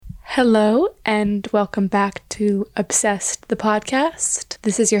Hello, and welcome back to Obsessed, the podcast.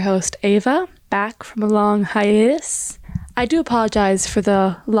 This is your host, Ava, back from a long hiatus. I do apologize for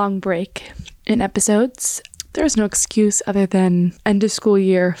the long break in episodes. There's no excuse other than end of school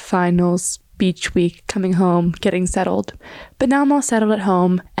year, finals, beach week, coming home, getting settled. But now I'm all settled at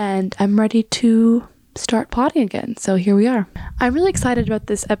home, and I'm ready to start podding again, so here we are. I'm really excited about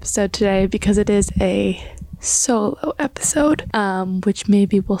this episode today because it is a solo episode, which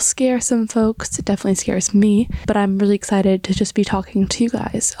maybe will scare some folks. It definitely scares me, but I'm really excited to just be talking to you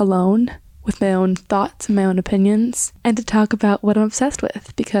guys alone with my own thoughts and my own opinions, and to talk about what I'm obsessed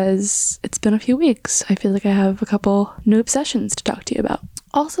with, because it's been a few weeks. I feel like I have a couple new obsessions to talk to you about.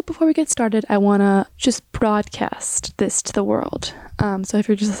 Also, before we get started, I want to just broadcast this to the world. So if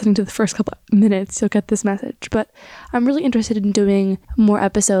you're just listening to the first couple minutes, you'll get this message. But I'm really interested in doing more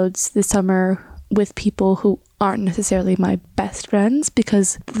episodes this summer with people who aren't necessarily my best friends,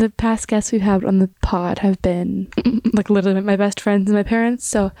 because the past guests we've had on the pod have been like literally my best friends and my parents.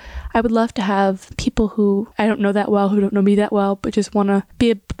 So I would love to have people who I don't know that well, who don't know me that well, but just want to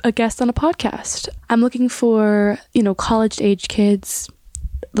be a guest on a podcast. I'm looking for, college age kids.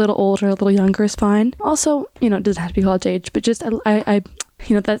 A little older, a little younger is fine. Also, it doesn't have to be college age, but just I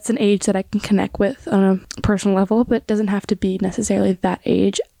that's an age that I can connect with on a personal level, but it doesn't have to be necessarily that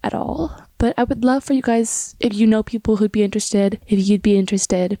age at all. But I would love for you guys, if you know people who'd be interested, if you'd be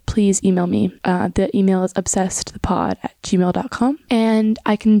interested, please email me. The email is obsessedthepod@gmail.com. And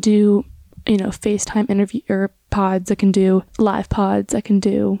I can do, FaceTime interview or pods. I can do live pods. But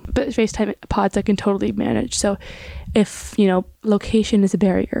FaceTime pods I can totally manage. So if, location is a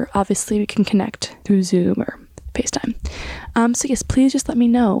barrier, obviously we can connect through Zoom or FaceTime. So yes, please just let me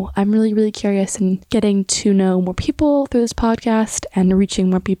know. I'm really, really curious in getting to know more people through this podcast and reaching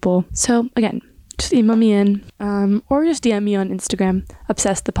more people. So again, just email me in, or just DM me on Instagram,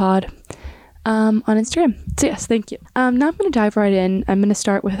 obsessedthepod, on Instagram. So yes, thank you. Now I'm going to dive right in. I'm going to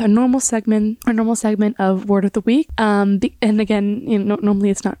start with our normal segment of Word of the Week. And again, normally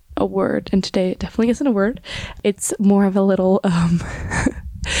it's not a word, and today it definitely isn't a word. It's more of a little, I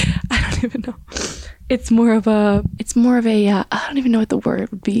don't even know. It's more of a, I don't even know what the word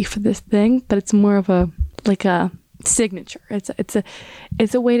would be for this thing, but it's more of a signature.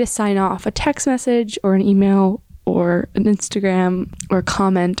 It's a way to sign off a text message or an email or an Instagram or a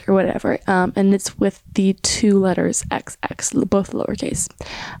comment or whatever. And it's with the two letters XX, both lowercase.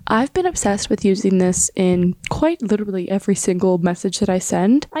 I've been obsessed with using this in quite literally every single message that I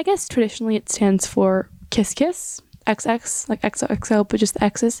send. I guess traditionally it stands for kiss kiss, XX, like XOXO, but just the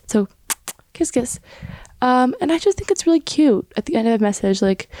X's. So kiss kiss. And I just think it's really cute at the end of a message,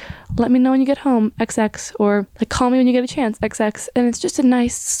 like, let me know when you get home, XX, or like, call me when you get a chance, XX. And it's just a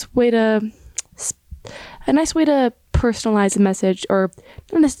nice way to personalize a message, or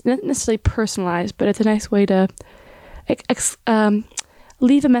not necessarily personalize, but it's a nice way to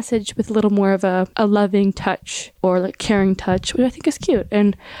leave a message with a little more of a loving touch, or like caring touch, which I think is cute.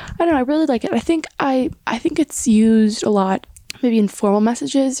 And I don't know, I really like it. I think it's used a lot, maybe in formal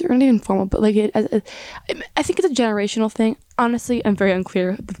messages, or not even formal, but like I think it's a generational thing. Honestly, I'm very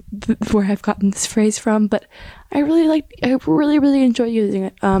unclear where I've gotten this phrase from, but I really enjoy using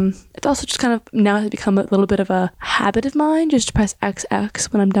it. It's also just kind of now has become a little bit of a habit of mine, just to press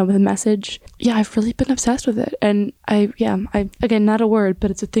XX when I'm done with a message. Yeah, I've really been obsessed with it. And I again, not a word, but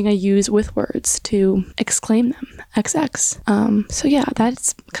it's a thing I use with words to exclaim them, XX. So yeah,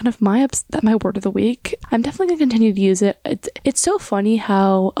 that's kind of my word of the week. I'm definitely gonna continue to use it. It's so funny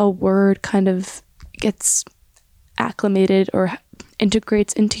how a word kind of gets acclimated or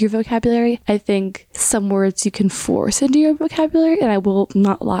integrates into your vocabulary. I think some words you can force into your vocabulary, and I will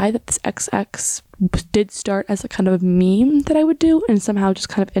not lie that this XX did start as a kind of a meme that I would do, and somehow just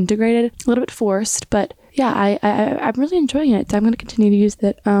kind of integrated, a little bit forced, but yeah, I'm really enjoying it. I'm going to continue to use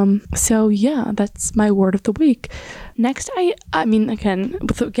it. So yeah, that's my word of the week. Next, I mean, again,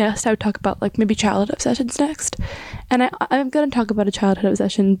 with a guest, I would talk about like maybe childhood obsessions next. And I'm going to talk about a childhood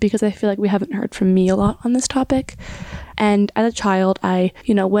obsession because I feel like we haven't heard from me a lot on this topic. And as a child, I,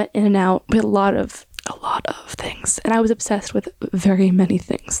 went in and out with a lot of things, and I was obsessed with very many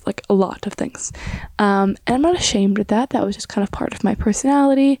things, like a lot of things. And I'm not ashamed of that. That was just kind of part of my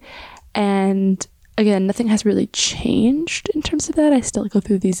personality. And again, nothing has really changed in terms of that. I still go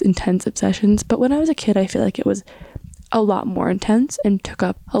through these intense obsessions, but when I was a kid, I feel like it was a lot more intense and took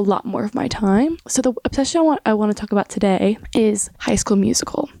up a lot more of my time. So the obsession I want to talk about today is High School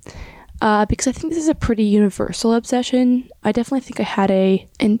Musical. Because I think this is a pretty universal obsession. I definitely think I had a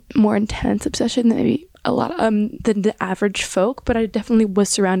more intense obsession than maybe a lot than the average folk, but I definitely was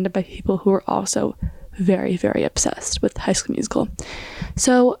surrounded by people who were also very, very obsessed with High School Musical.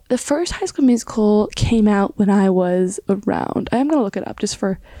 So the first High School Musical came out when I was around, I'm going to look it up just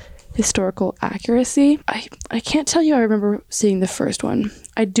for historical accuracy. I can't tell you I remember seeing the first one.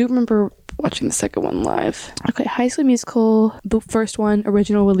 I do remember watching the second one live. Okay, High School Musical, the first one,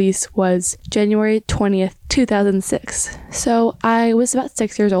 original release was January 20th, 2006. So I was about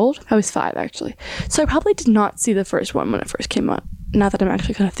 6 years old. I was 5 actually. So I probably did not see the first one when it first came out. Now that I'm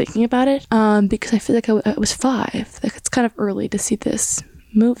actually kind of thinking about it, because I feel like I was 5. Like it's kind of early to see this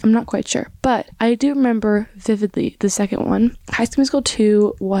movie. I'm not quite sure, but I do remember vividly the second one. High School Musical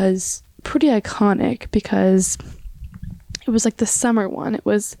 2 was pretty iconic because it was like the summer one. It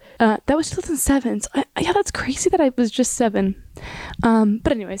was that was 2007. So yeah, that's crazy that I was just 7.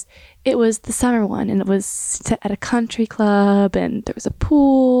 But anyways, it was the summer one, and it was set at a country club, and there was a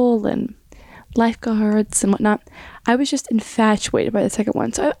pool and lifeguards and whatnot. I was just infatuated by the second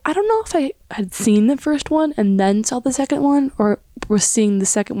one. So I don't know if I had seen the first one and then saw the second one, or was seeing the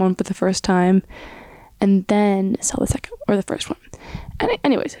second one for the first time and then saw the second or the first one. And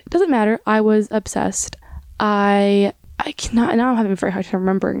anyways, it doesn't matter. I was obsessed. I cannot, now I'm having a very hard time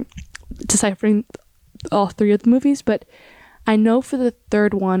remembering, deciphering all 3 of the movies, but I know for the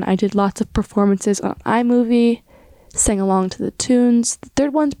third one, I did lots of performances on iMovie, sang along to the tunes. The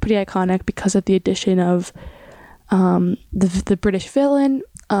third one's pretty iconic because of the addition of the British villain,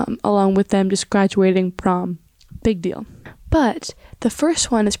 along with them just graduating prom. Big deal. But the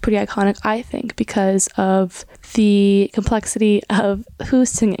first one is pretty iconic, I think, because of the complexity of who's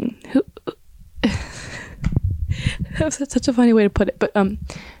singing. That was such a funny way to put it, but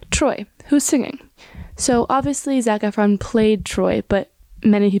Troy, who's singing. So obviously Zac Efron played Troy, but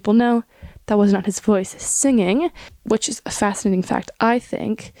many people know that was not his voice singing, which is a fascinating fact, I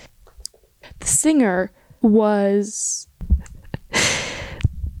think. The singer was...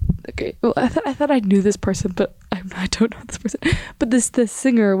 Okay, well, I thought I knew this person, but I don't know this person. But the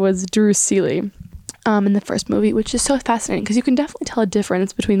singer was Drew Seeley in the first movie, which is so fascinating because you can definitely tell a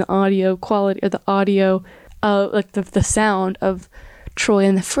difference between the audio quality, or the audio, like the sound of Troy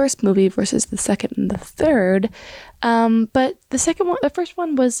in the first movie versus the second and the third. But the first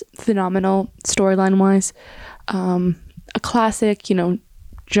one was phenomenal storyline wise. A classic,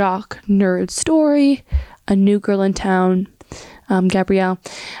 jock nerd story, a new girl in town,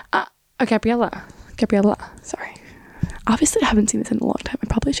 Gabriella, sorry. Obviously I haven't seen this in a long time. I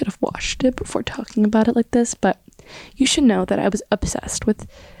probably should have watched it before talking about it like this, but you should know that I was obsessed with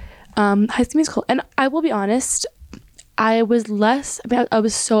High School Musical. And I will be honest, I was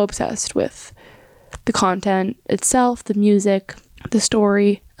so obsessed with the content itself, the music, the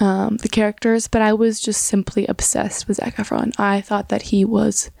story, the characters, but I was just simply obsessed with Zac Efron. I thought that he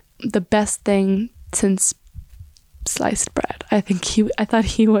was the best thing since sliced bread. I thought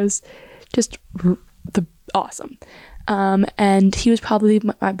he was just awesome. And he was probably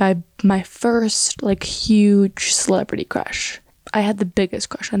my first huge celebrity crush. I had the biggest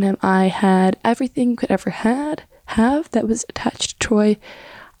crush on him. I had everything you could ever have that was attached to Troy.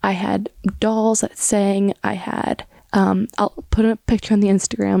 I had dolls that sang. I had I'll put a picture on the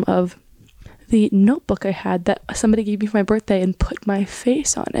Instagram of the notebook I had that somebody gave me for my birthday and put my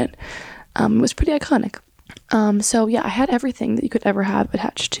face on it. It was pretty iconic. So yeah, I had everything that you could ever have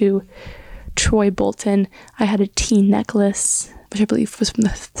attached to Troy Bolton. I had a tea necklace, which I believe was from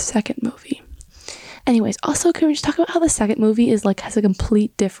the second movie. Anyways, also can we just talk about how the second movie has a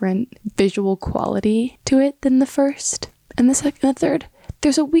complete different visual quality to it than the first and the second and the third?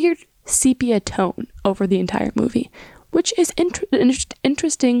 There's a weird sepia tone over the entire movie, which is an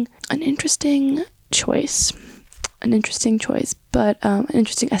interesting choice. An interesting choice, but an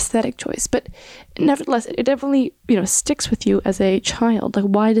interesting aesthetic choice. But nevertheless, it definitely, sticks with you as a child. Like,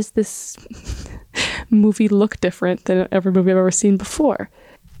 why does this movie look different than every movie I've ever seen before?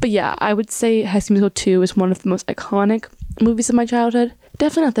 But yeah, I would say High School Musical 2 is one of the most iconic movies of my childhood.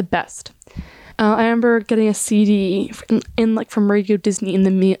 Definitely not the best. I remember getting a CD from Radio Disney in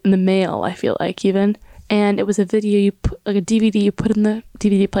the mail, I feel like, even. And it was a video you put, a DVD you put in the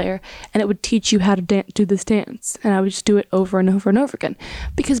DVD player, and it would teach you how to do this dance. And I would just do it over and over and over again.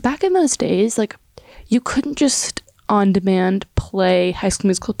 Because back in those days, you couldn't just on demand play High School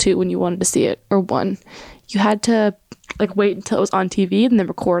Musical 2 when you wanted to see it, or 1. You had to wait until it was on TV and then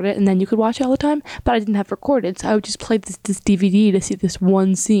record it, and then you could watch it all the time. But I didn't have recorded, so I would just play this DVD to see this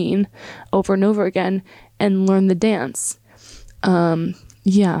one scene over and over again and learn the dance.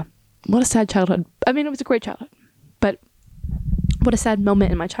 Yeah. What a sad childhood. I mean, it was a great childhood, but what a sad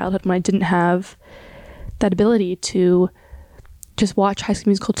moment in my childhood when I didn't have that ability to just watch High School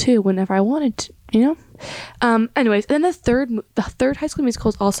Musical 2 whenever I wanted you know? Anyways, and then the third High School Musical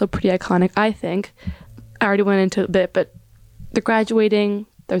is also pretty iconic, I think. I already went into it a bit, but The Graduating,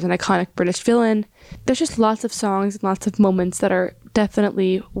 there's an iconic British villain. There's just lots of songs and lots of moments that are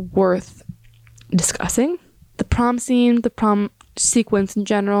definitely worth discussing. The prom scene, the prom sequence in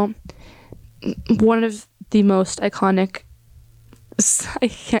general, one of the most iconic, I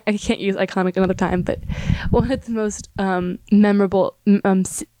can't use iconic another time, but one of the most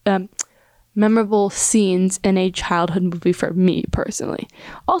memorable scenes in a childhood movie for me personally.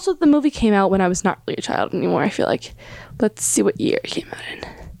 Also, the movie came out when I was not really a child anymore, I feel like. Let's see what year it came out in.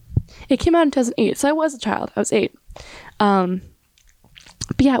 It came out in 2008, so I was a child. I was 8.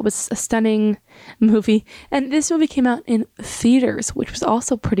 But yeah, it was a stunning movie. And this movie came out in theaters, which was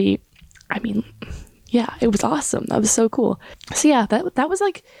also pretty, yeah, it was awesome. That was so cool. So yeah, that was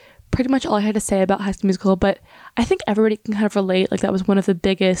like pretty much all I had to say about High School Musical, but I think everybody can kind of relate. Like, that was one of the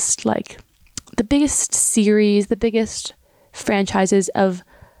biggest series, the biggest franchises of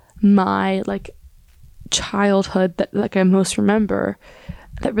my like childhood that like I most remember,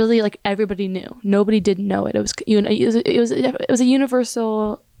 that really like everybody knew. Nobody didn't know it. It was a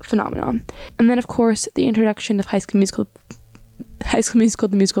universal phenomenon. And then of course the introduction of High School Musical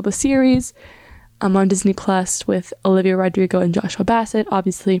the musical, the series, on Disney Plus with Olivia Rodrigo and Joshua Bassett,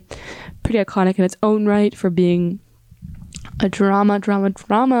 obviously pretty iconic in its own right for being a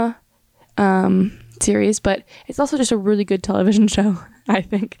drama series, but it's also just a really good television show, I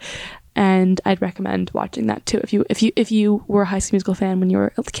think. And I'd recommend watching that too. If you were a High School Musical fan when you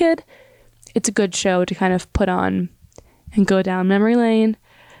were a kid, it's a good show to kind of put on and go down memory lane.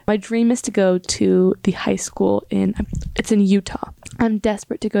 My dream is to go to the high school it's in Utah. I'm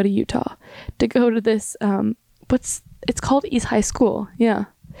desperate to go to Utah, to go to this, it's called East High School. Yeah.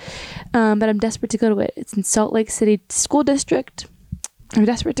 But I'm desperate to go to it. It's in Salt Lake City School District. I'm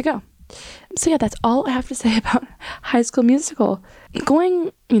desperate to go. So yeah, that's all I have to say about High School Musical.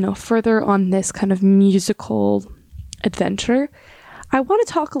 Going, further on this kind of musical adventure, I want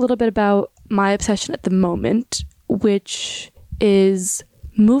to talk a little bit about my obsession at the moment, which is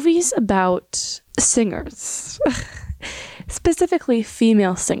movies about singers. Specifically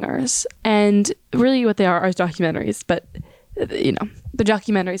female singers. And really what they are documentaries, but the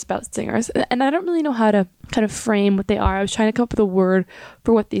documentaries about singers. And I don't really know how to kind of frame what they are. I was trying to come up with a word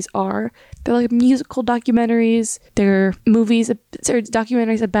for what these are. They're like musical documentaries. They're movies, or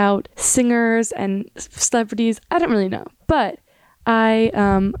documentaries about singers and celebrities. I don't really know. But I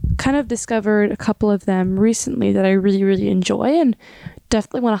kind of discovered a couple of them recently that I really, really enjoy, and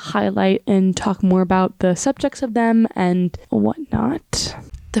definitely want to highlight and talk more about the subjects of them and whatnot.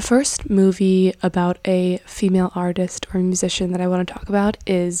 The first movie about a female artist or musician that I want to talk about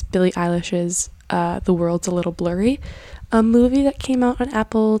is Billie Eilish's The World's a Little Blurry, a movie that came out on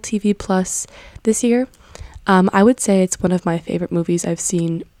Apple TV Plus this year. I would say it's one of my favorite movies I've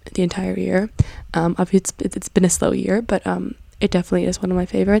seen the entire year. It's been a slow year, but it definitely is one of my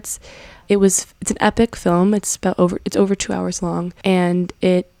favorites. It's an epic film. It's over 2 hours long, and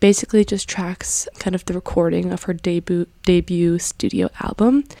it basically just tracks kind of the recording of her debut studio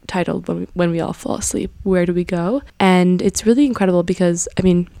album titled When We All Fall Asleep, Where Do We Go? And it's really incredible because,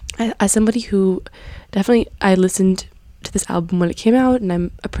 as somebody who I listened to this album when it came out, and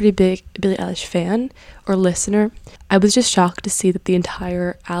I'm a pretty big Billie Eilish fan or listener, I was just shocked to see that the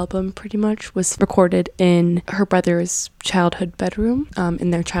entire album pretty much was recorded in her brother's childhood bedroom,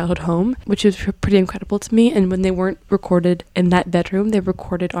 in their childhood home, which was pretty incredible to me. And when they weren't recorded in that bedroom, they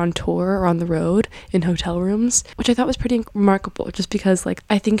recorded on tour or on the road in hotel rooms, which I thought was pretty remarkable, just because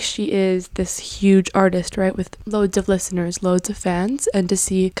I think she is this huge artist, right, with loads of listeners, loads of fans, and to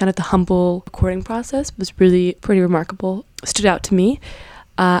see kind of the humble recording process was really pretty remarkable, stood out to me.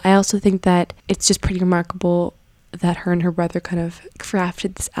 I also think that it's just pretty remarkable that her and her brother kind of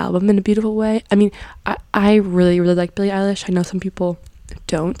crafted this album in a beautiful way. I really, really like Billie Eilish. I know some people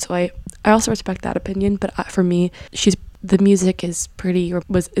don't, so I also respect that opinion, but for me, the music is pretty,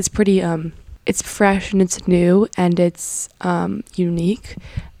 it's fresh and it's new and it's unique,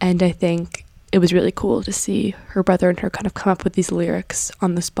 and I think it was really cool to see her brother and her kind of come up with these lyrics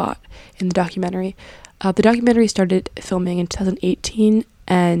on the spot in the documentary. The documentary started filming in 2018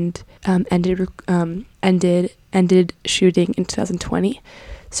 and ended shooting in 2020.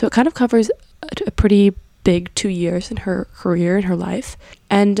 So it kind of covers a pretty big 2 years in her career, in her life.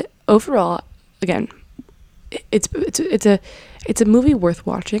 And overall, again, it's a movie worth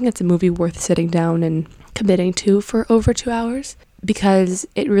watching. It's a movie worth sitting down and committing to for over 2 hours, because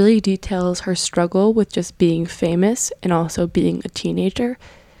it really details her struggle with just being famous and also being a teenager.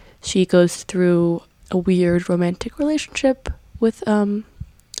 She goes through a weird romantic relationship with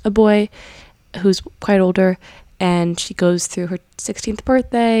a boy, who's quite older, and she goes through her 16th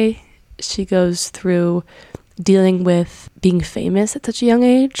birthday. She goes through dealing with being famous at such a young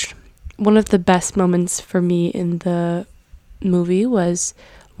age. One of the best moments for me in the movie was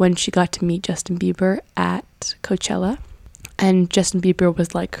when she got to meet Justin Bieber at Coachella. And Justin Bieber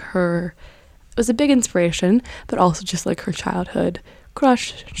was like it was a big inspiration, but also just like her childhood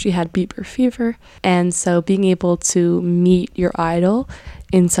crush. She had Bieber fever. And so being able to meet your idol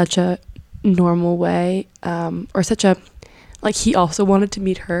in such a normal way, or such a, like, he also wanted to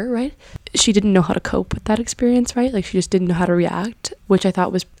meet her, right? She didn't know how to cope with that experience, right? Like, she just didn't know how to react, which I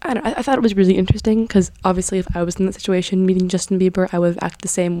thought was, I thought it was really interesting, because obviously if I was in that situation meeting Justin Bieber, I would have acted the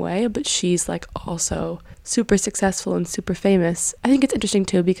same way, but she's like also super successful and super famous. I think it's interesting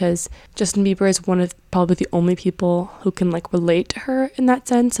too, because Justin Bieber is one of probably the only people who can like relate to her in that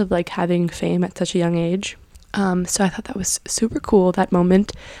sense of like having fame at such a young age. So I thought that was super cool, that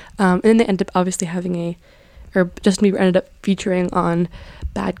moment. And then they ended up obviously Justin Bieber ended up featuring on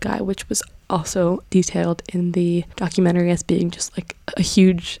Bad Guy, which was also detailed in the documentary as being just like a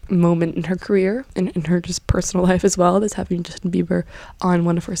huge moment in her career and in her just personal life as well, as having Justin Bieber on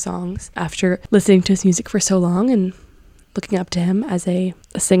one of her songs after listening to his music for so long and looking up to him as a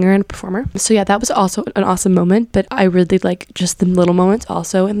singer and a performer. So yeah, that was also an awesome moment, but I really like just the little moments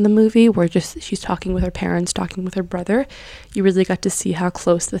also in the movie where just she's talking with her parents, talking with her brother. You really got to see how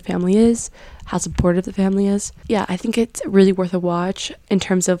close the family is, how supportive the family is. Yeah, I think it's really worth a watch in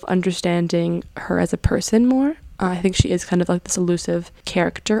terms of understanding her as a person more. I think she is kind of like this elusive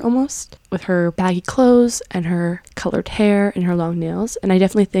character almost, with her baggy clothes and her colored hair and her long nails. And I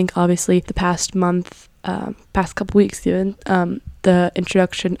definitely think obviously the past couple weeks even, the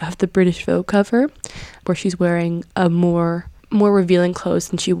introduction of the British Vogue cover, where she's wearing a more revealing clothes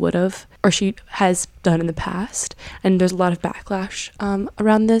than she would have, or she has done in the past. And there's a lot of backlash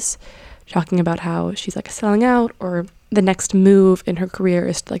around this, talking about how she's like selling out, or the next move in her career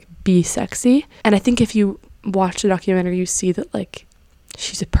is to like be sexy. And I think if you watch the documentary, you see that like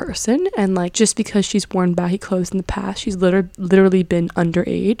she's a person, and like just because she's worn baggy clothes in the past, she's literally been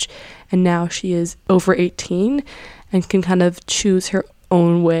underage, and now she is over 18 and can kind of choose her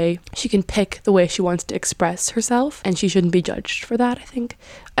own way. She can pick the way she wants to express herself, and she shouldn't be judged for that. I think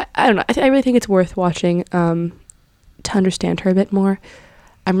I don't know, I really think it's worth watching to understand her a bit more.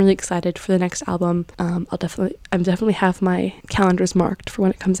 I'm really excited for the next album. I'm definitely have my calendars marked for when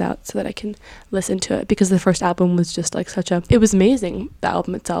it comes out so that I can listen to it, because the first album was just like it was amazing, the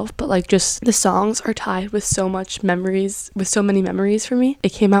album itself, but like just the songs are tied with so many memories for me.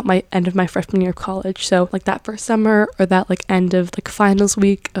 It came out end of my freshman year of college, so like that first summer, or that like end of like finals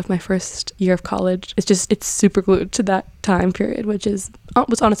week of my first year of college, it's super glued to that time period, which was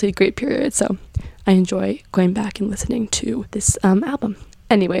honestly a great period. So I enjoy going back and listening to this album.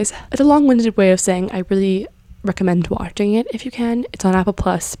 Anyways, it's a long-winded way of saying I really recommend watching it if you can. It's on Apple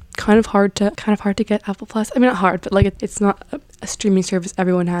Plus. Kind of hard to get Apple Plus. I mean, not hard, but like it's not a streaming service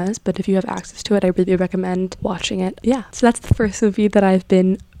everyone has. But if you have access to it, I really recommend watching it. Yeah, so that's the first movie that I've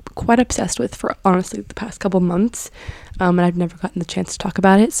been quite obsessed with for honestly the past couple months. And I've never gotten the chance to talk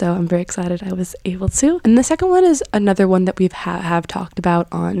about it, so I'm very excited I was able to. And the second one is another one that we've have talked about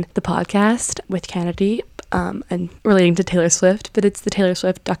on the podcast with Kennedy, and relating to Taylor Swift, but it's the Taylor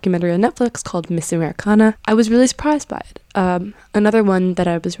Swift documentary on Netflix called Miss Americana. I was really surprised by it. Another one that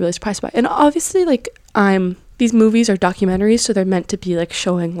I was really surprised by. And obviously, like, these movies are documentaries, so they're meant to be like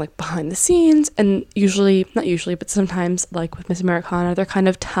showing like behind the scenes, and not usually, but sometimes like with Miss Americana, they're kind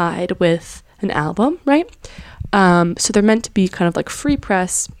of tied with an album, right? So they're meant to be kind of like free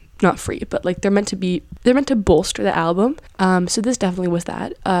press, not free, but like they're meant to bolster the album. So this definitely was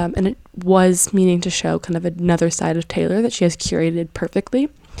that. And it was meaning to show kind of another side of Taylor that she has curated perfectly.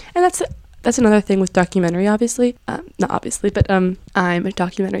 And that's another thing with documentary, obviously. Not obviously, but I'm a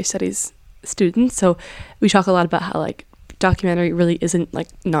documentary studies student, so we talk a lot about how like documentary really isn't like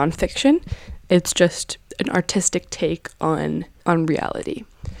nonfiction. It's just an artistic take on reality.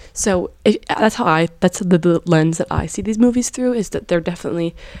 So that's the lens that I see these movies through, is that they're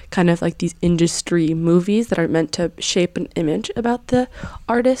definitely kind of like these industry movies that are meant to shape an image about the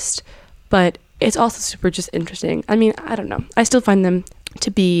artist, but it's also super just interesting. I mean, I don't know. I still find them to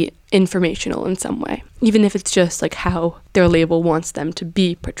be informational in some way, even if it's just like how their label wants them to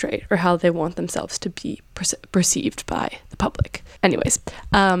be portrayed, or how they want themselves to be perceived by the public. Anyways,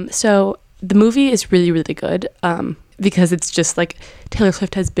 so the movie is really, really good. Because it's just like Taylor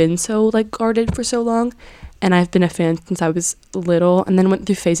Swift has been so like guarded for so long, and I've been a fan since I was little, and then went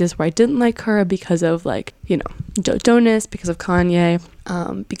through phases where I didn't like her because of like, you know, Joe Jonas, because of Kanye,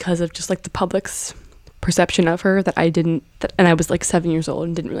 because of just like the public's perception of her that and I was like 7 years old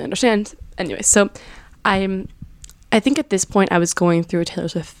and didn't really understand. Anyway, so I think at this point I was going through a Taylor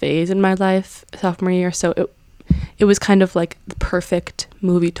Swift phase in my life, sophomore year, so it was kind of like the perfect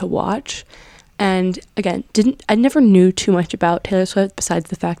movie to watch. And again, I never knew too much about Taylor Swift besides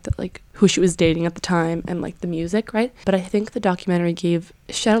the fact that like who she was dating at the time and like the music, right? But I think the documentary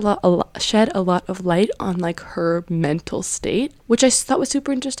shed a lot of light on like her mental state, which I thought was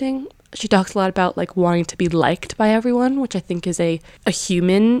super interesting. She talks a lot about like wanting to be liked by everyone, which I think is a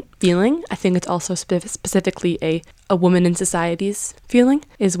human feeling. I think it's also specifically a woman in society's feeling,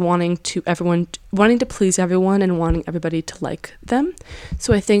 is wanting to please everyone and wanting everybody to like them.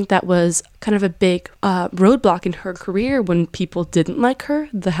 So I think that was kind of a big roadblock in her career when people didn't like her.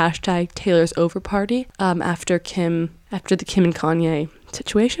 The hashtag Taylor's Over Party after the Kim and Kanye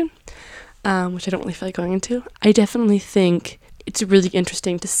situation, which I don't really feel like going into. I definitely think it's really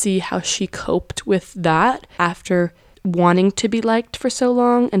interesting to see how she coped with that after wanting to be liked for so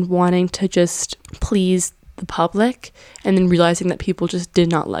long and wanting to just please the public, and then realizing that people just did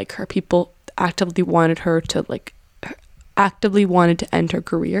not like her. People actively wanted to end her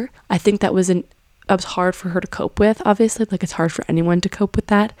career. I think that was hard for her to cope with, obviously. Like, it's hard for anyone to cope with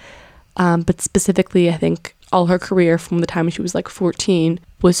that. But specifically, I think all her career from the time she was like 14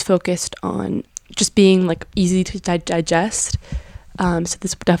 was focused on just being like easy to digest. So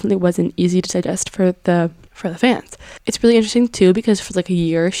this definitely wasn't easy to digest for the fans. It's really interesting too because for like a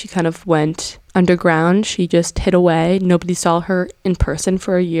year she kind of went underground. She just hid away. Nobody saw her in person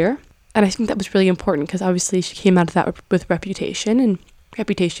for a year. And I think that was really important because obviously she came out of that with Reputation, and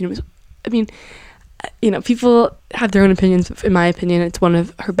Reputation was, I mean, people have their own opinions. In my opinion, it's one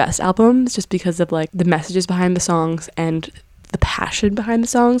of her best albums just because of like the messages behind the songs and the passion behind the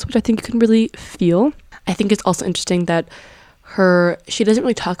songs, which I think you can really feel. I think it's also interesting that she doesn't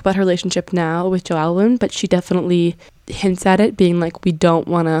really talk about her relationship now with Joe Alwyn, but she definitely hints at it, being like, we don't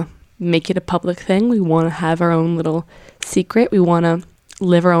want to make it a public thing. We want to have our own little secret. We want to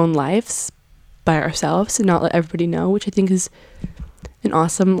live our own lives by ourselves and not let everybody know, which I think is an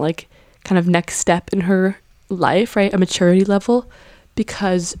awesome like kind of next step in her life, right? A maturity level,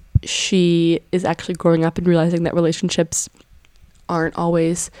 because she is actually growing up and realizing that relationships aren't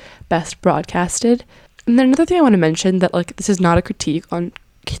always best broadcasted. And then another thing I want to mention, that like this is not a critique on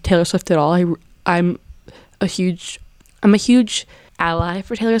Taylor Swift at all. I'm a huge ally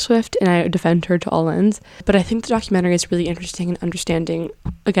for Taylor Swift and I defend her to all ends. But I think the documentary is really interesting in understanding,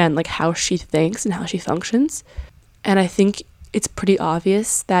 again, like how she thinks and how she functions. And I think it's pretty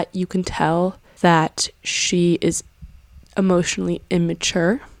obvious that you can tell that she is emotionally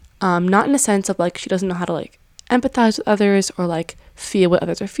immature. Not in a sense of like she doesn't know how to like empathize with others or like feel what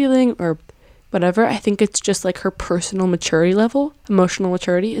others are feeling or whatever. I think it's just like her personal maturity level, emotional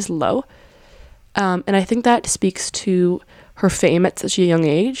maturity is low. And I think that speaks to her fame at such a young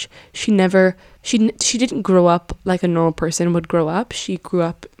age. She didn't grow up like a normal person would grow up. She grew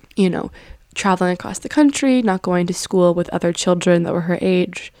up, traveling across the country, not going to school with other children that were her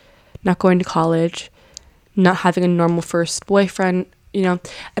age, not going to college, not having a normal first boyfriend, and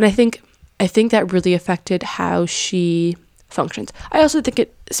I think that really affected how she functions. I also think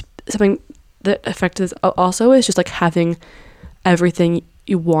it's something that affects also is just like having everything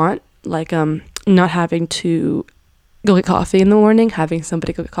you want, like not having to go get coffee in the morning, having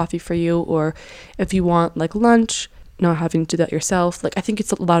somebody go get coffee for you, or if you want like lunch, not having to do that yourself. Like I think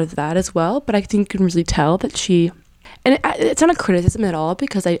it's a lot of that as well, but I think you can really tell that it's not a criticism at all,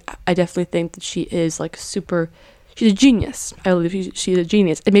 because I definitely think that she is like she's a genius. I believe she's a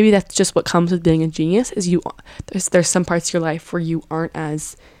genius. And maybe that's just what comes with being a genius, is there's some parts of your life where you aren't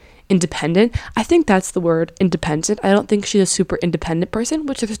as independent. I think that's the word, independent. I don't think she's a super independent person,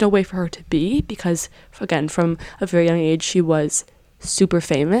 which there's no way for her to be, because again, from a very young age, she was super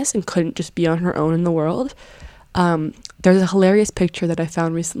famous and couldn't just be on her own in the world. There's a hilarious picture that I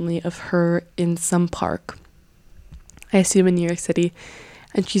found recently of her in some park, I assume in New York City,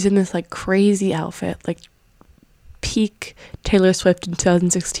 and she's in this like crazy outfit, like peak Taylor Swift in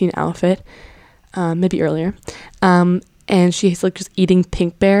 2016 outfit, maybe earlier, and she's like just eating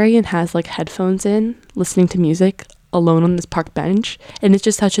Pinkberry and has like headphones in, listening to music alone on this park bench. And it's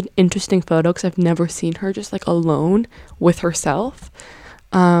just such an interesting photo because I've never seen her just like alone with herself.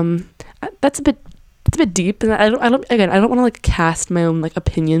 That's a bit deep, and I don't want to like cast my own like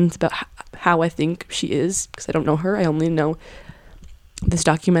opinions about how I think she is, because I don't know her. I only know this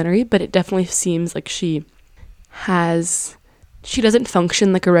documentary, but it definitely seems like she doesn't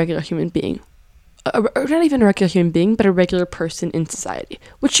function like a regular human being. Or not even a regular human being, but a regular person in society,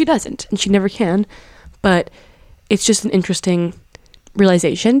 which she doesn't, and she never can. But it's just an interesting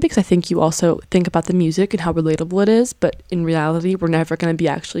realization, because I think you also think about the music and how relatable it is, but in reality, we're never going to be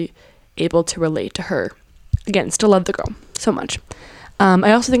actually able to relate to her. Again, still love the girl so much.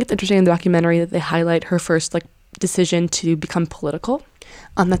 I also think it's interesting in the documentary that they highlight her first like decision to become political.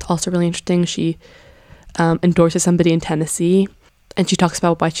 That's also really interesting. She endorses somebody in Tennessee, and she talks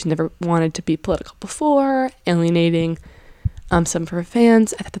about why she never wanted to be political before, alienating some of her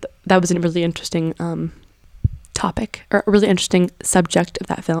fans. I thought that was a really interesting topic, or a really interesting subject of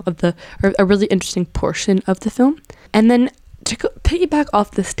that film, or a really interesting portion of the film. And then to piggyback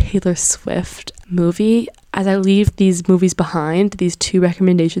off this Taylor Swift movie, as I leave these movies behind, these 2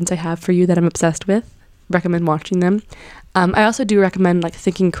 recommendations I have for you that I'm obsessed with, recommend watching them. I also do recommend like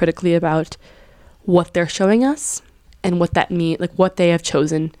thinking critically about what they're showing us and what that means, like what they have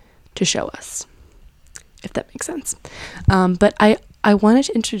chosen to show us, if that makes sense. But I wanted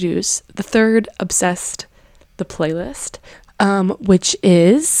to introduce the third Obsessed the playlist, which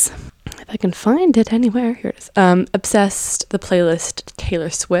is, if I can find it anywhere, here it is. Obsessed the playlist Taylor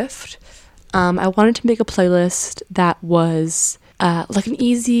Swift. I wanted to make a playlist that was like an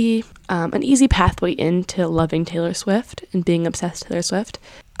easy pathway into loving Taylor Swift and being obsessed with Taylor Swift.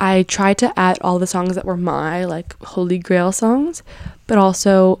 I tried to add all the songs that were my like holy grail songs, but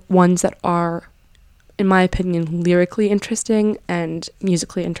also ones that are, in my opinion, lyrically interesting and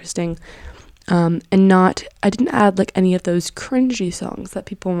musically interesting. And I didn't add like any of those cringy songs that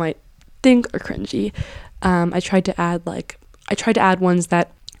people might think are cringy. I tried to add ones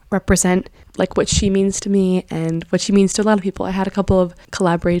that represent like what she means to me and what she means to a lot of people. I had a couple of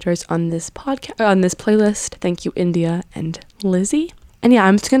collaborators on this playlist. Thank you, India and Lizzie. And yeah,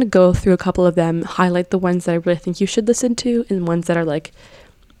 I'm just going to go through a couple of them, highlight the ones that I really think you should listen to, and ones that are like,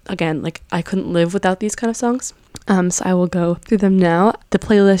 again, like I couldn't live without these kind of songs. So I will go through them now. The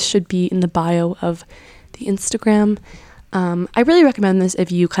playlist should be in the bio of the Instagram. I really recommend this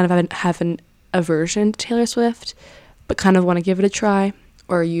if you kind of have an aversion to Taylor Swift, but kind of want to give it a try,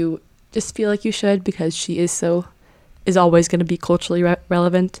 or you just feel like you should because she is always going to be culturally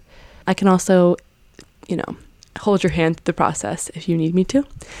relevant. I can also, hold your hand through the process if you need me to.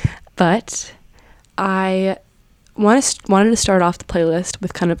 But I wanted to start off the playlist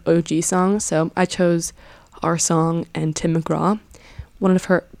with kind of OG songs, so I chose Our Song and Tim McGraw,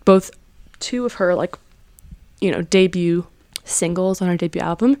 two of her debut singles on her debut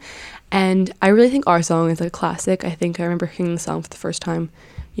album. And I really think Our Song is like a classic. I think I remember hearing the song for the first time,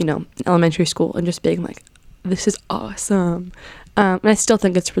 in elementary school and just being like, this is awesome. And I still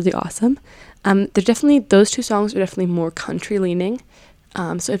think it's really awesome. Those 2 songs are definitely more country leaning.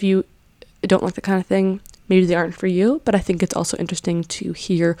 So if you don't like that kind of thing, maybe they aren't for you, but I think it's also interesting to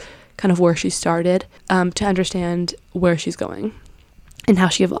hear kind of where she started, to understand where she's going and how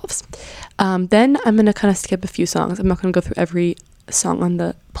she evolves. Then I'm going to kind of skip a few songs. I'm not going to go through every song on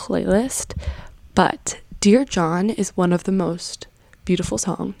the playlist, but Dear John is one of the most beautiful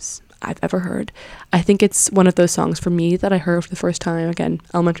songs I've ever heard. I think it's one of those songs for me that I heard for the first time, again,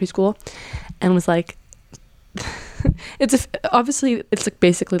 elementary school, and was like, it's like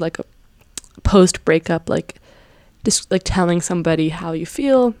basically like a post-breakup, like just like telling somebody how you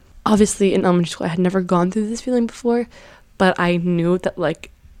feel. Obviously in elementary school I had never gone through this feeling before, but I knew that like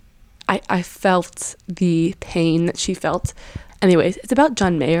I felt the pain that she felt. Anyways, it's about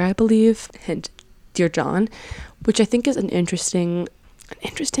John Mayer, I believe, hint, Dear John, which I think is it's an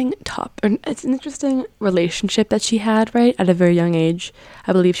interesting relationship that she had, right, at a very young age.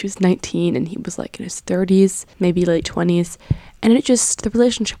 I believe she was 19 and he was like in his 30s, maybe late 20s, and the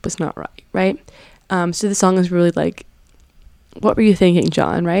relationship was not right? So the song is really like, what were you thinking,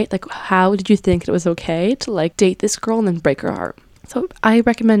 John, right? Like, how did you think it was okay to like date this girl and then break her heart? So I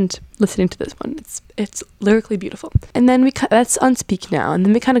recommend listening to this one. It's lyrically beautiful. And then that's on Speak Now. And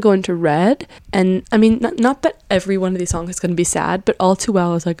then we kind of go into Red. And I mean, not that every one of these songs is going to be sad, but All Too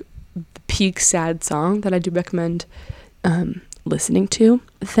Well is like the peak sad song that I do recommend listening to.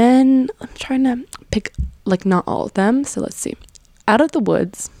 Then I'm trying to pick like not all of them. So let's see. Out of the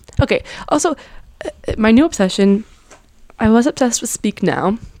Woods. Okay. Also, my new obsession, I was obsessed with Speak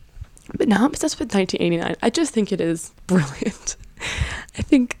Now, but now I'm obsessed with 1989. I just think it is brilliant. I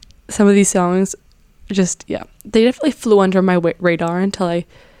think some of these songs they definitely flew under my radar until I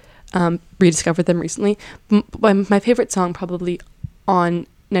rediscovered them recently. My favorite song probably on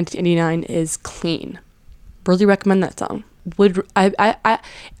 1989 is Clean. Really recommend that song.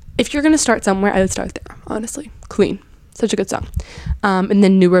 If you're going to start somewhere, I would start there, honestly. Clean. Such a good song. And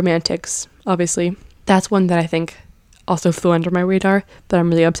then New Romantics, obviously. That's one that I think also flew under my radar, but I'm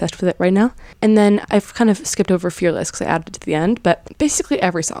really obsessed with it right now. And then I've kind of skipped over Fearless because I added it to the end, but basically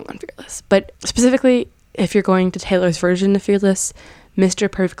every song on Fearless. But specifically, if you're going to Taylor's version of Fearless,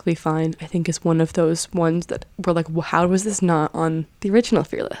 Mr. Perfectly Fine, I think, is one of those ones that we're like, well, how was this not on the original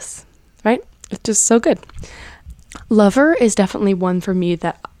Fearless, right? It's just so good. Lover is definitely one for me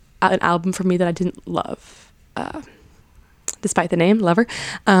that, an album for me that I didn't love, despite the name, Lover.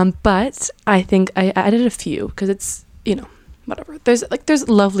 But I think I added a few because it's, whatever. There's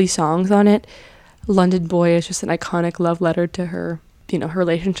lovely songs on it. London Boy is just an iconic love letter to her, her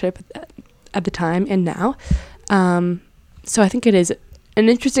relationship at the time and now. So I think it is an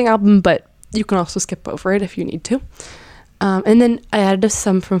interesting album, but you can also skip over it if you need to. And then I added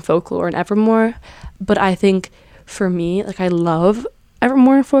some from Folklore and Evermore, but I think for me, I love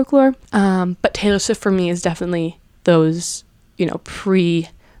Evermore and Folklore, but Taylor Swift for me is definitely those,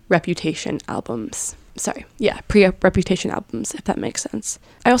 pre-Reputation albums. Pre-Reputation albums, if that makes sense.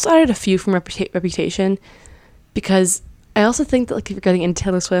 I also added a few from Reputation because I also think that if you're getting into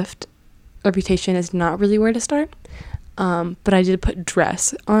Taylor Swift, Reputation is not really where to start. But I did put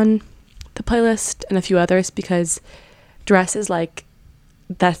Dress on the playlist and a few others because Dress is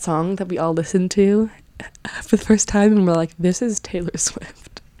that song that we all listen to for the first time and we're like, this is Taylor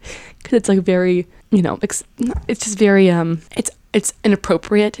Swift. Because it's very, it's just very, it's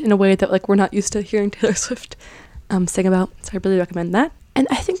inappropriate in a way that we're not used to hearing Taylor Swift sing about. So I really recommend that. And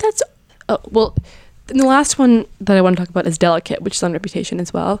I think that's, and the last one that I want to talk about is Delicate, which is on Reputation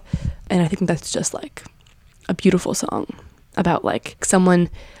as well. And I think that's just a beautiful song about someone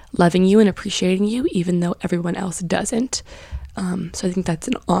loving you and appreciating you even though everyone else doesn't. So I think that's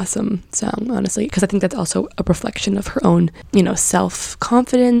an awesome song, honestly, because I think that's also a reflection of her own,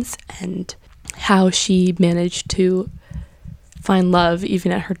 self-confidence and how she managed to find love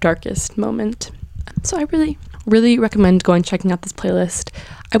even at her darkest moment. So I really, really recommend checking out this playlist.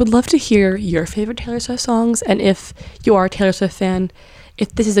 I would love to hear your favorite Taylor Swift songs, and if you are a Taylor Swift fan,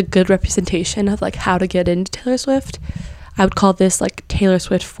 if this is a good representation of how to get into Taylor Swift. I would call this Taylor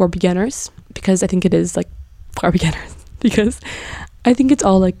Swift for beginners, because I think it is for beginners, because I think it's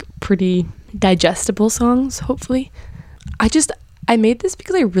all pretty digestible songs, hopefully. I made this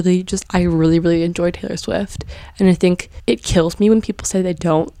because I really, really enjoy Taylor Swift, and I think it kills me when people say they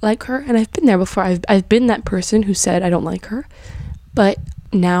don't like her, and I've been there before. I've been that person who said I don't like her, but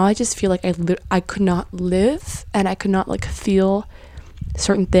now I just feel I could not live and I could not feel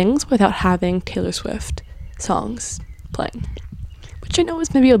certain things without having Taylor Swift songs playing, which I know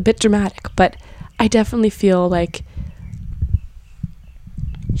is maybe a bit dramatic, but I definitely feel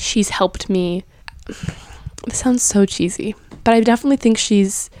she's helped me. This sounds so cheesy, but I definitely think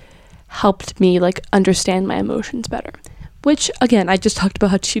she's helped me understand my emotions better, which again I just talked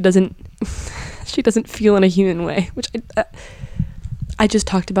about how she doesn't feel in a human way, which I just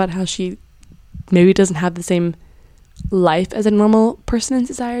talked about how she maybe doesn't have the same life as a normal person in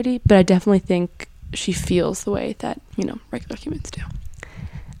society, but I definitely think she feels the way that regular humans do.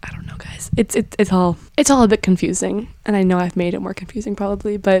 I don't know, guys. It's all a bit confusing, and I know I've made it more confusing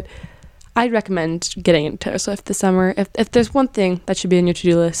probably, but I'd recommend getting into Taylor Swift this summer. If there's one thing that should be on your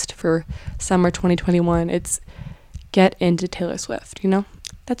to-do list for summer 2021, it's get into Taylor Swift.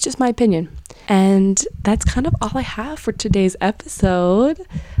 That's just my opinion, and that's kind of all I have for today's episode.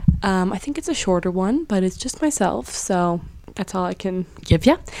 I think it's a shorter one, but it's just myself, so that's all I can give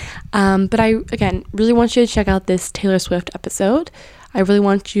you. But I, again, really want you to check out this Taylor Swift episode. I really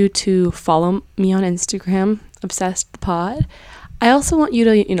want you to follow me on Instagram, ObsessedPod. I also want you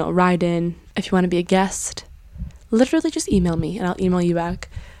to, write in if you want to be a guest. Literally just email me and I'll email you back.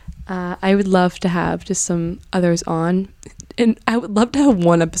 I would love to have just some others on. And I would love to have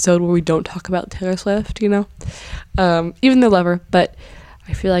one episode where we don't talk about Taylor Swift, even though Lover, but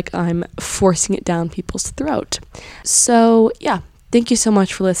I feel like I'm forcing it down people's throat. So yeah, thank you so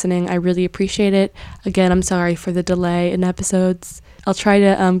much for listening. I really appreciate it. Again, I'm sorry for the delay in episodes. I'll try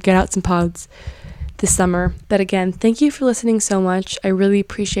to get out some pods this summer. But again, thank you for listening so much. I really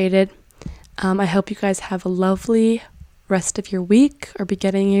appreciate it. I hope you guys have a lovely rest of your week or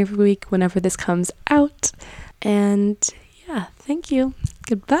beginning of your week whenever this comes out. And yeah, thank you.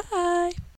 Goodbye.